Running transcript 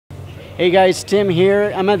Hey guys, Tim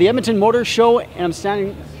here. I'm at the Edmonton Motor Show and I'm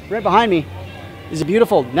standing right behind me. This is a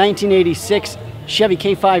beautiful 1986 Chevy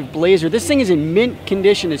K5 Blazer. This thing is in mint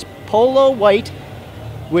condition. It's polo white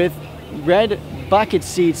with red bucket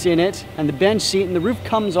seats in it and the bench seat, and the roof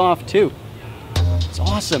comes off too. It's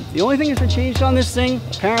awesome. The only thing that's been changed on this thing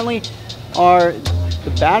apparently are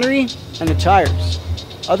the battery and the tires.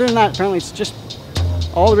 Other than that, apparently it's just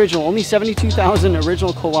all original. Only 72,000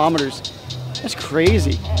 original kilometers. That's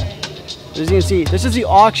crazy. As you can see, this is the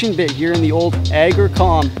auction bit here in the old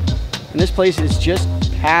Agricom, and this place is just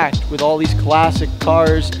packed with all these classic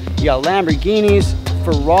cars. You got Lamborghinis,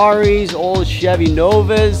 Ferraris, old Chevy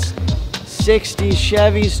Novas, 60s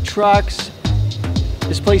Chevys, trucks.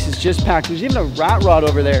 This place is just packed. There's even a rat rod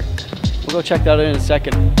over there. We'll go check that out in a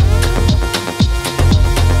second.